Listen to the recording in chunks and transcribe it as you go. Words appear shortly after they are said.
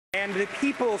And the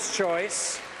People's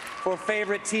Choice for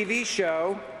favorite TV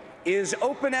show is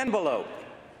Open Envelope.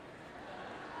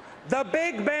 The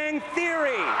Big Bang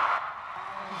Theory.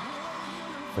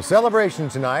 A celebration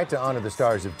tonight to honor the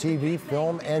stars of TV,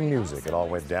 film, and music. It all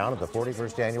went down at the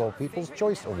 41st Annual People's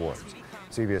Choice Awards.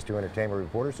 CBS 2 Entertainment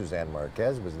reporter Suzanne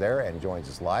Marquez was there and joins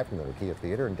us live from the Nokia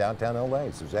Theater in downtown LA.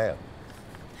 Suzanne.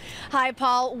 Hi,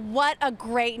 Paul. What a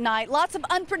great night. Lots of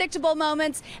unpredictable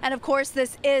moments. And of course,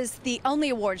 this is the only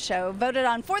award show voted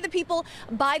on for the people,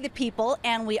 by the people.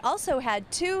 And we also had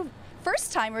two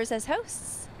first-timers as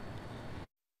hosts.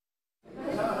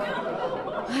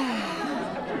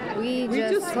 We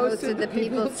just hosted the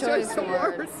People's Choice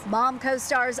Awards. Mom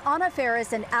co-stars Anna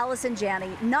Faris and Allison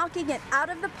Janney knocking it out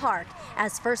of the park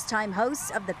as first-time hosts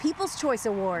of the People's Choice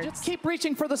Awards. Just keep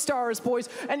reaching for the stars, boys.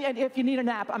 And if you need a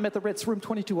nap, I'm at the Ritz, room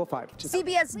 2205.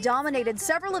 CBS dominated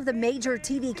several of the major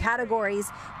TV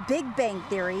categories, Big Bang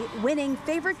Theory winning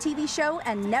favorite TV show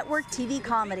and network TV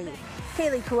comedy.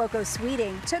 Kaylee Cuoco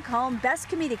Sweeting took home Best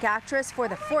Comedic Actress for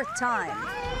the fourth time.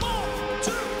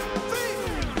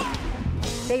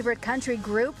 Favorite country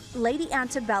group, Lady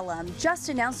Antebellum, just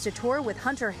announced a tour with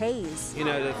Hunter Hayes. You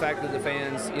know, the fact that the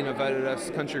fans, voted us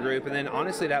country group, and then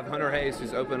honestly to have Hunter Hayes,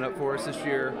 who's opened up for us this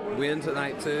year, win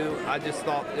tonight too, I just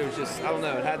thought it was just, I don't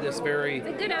know, it had this very... It's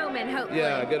a good omen, hopefully.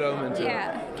 Yeah, good omen too.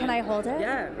 Yeah. Can I hold it?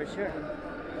 Yeah, for sure.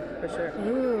 For sure.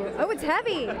 Ooh. Oh, it's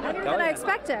heavy. Heavier than I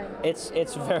expected. It's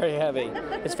very heavy.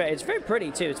 It's very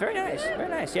pretty too. It's very nice. Very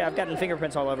nice. Yeah, I've gotten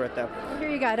fingerprints all over it though. Here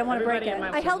you go. I don't want to break it.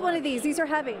 I held one of these. These are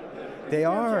heavy. They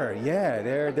are, yeah,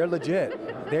 they're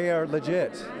legit. They are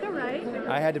legit. All right.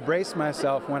 I had to brace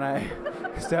myself when I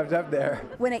stepped up there.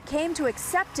 When it came to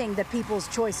accepting the People's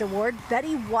Choice Award,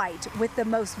 Betty White, with the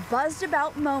most buzzed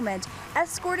about moment,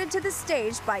 escorted to the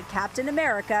stage by Captain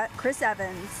America, Chris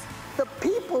Evans. The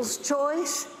People's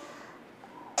Choice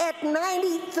at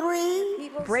 93.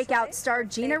 Breakout star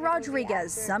Gina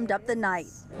Rodriguez summed up the night.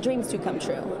 Dreams do come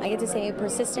true. I get to say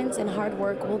persistence and hard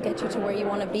work will get you to where you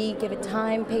want to be. Give it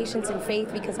time, patience, and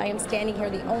faith, because I am standing here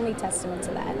the only testament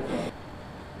to that.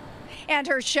 And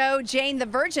her show, Jane the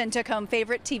Virgin, took home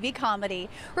favorite TV comedy.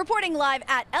 Reporting live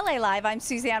at LA Live, I'm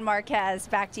Suzanne Marquez.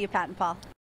 Back to you, Pat and Paul.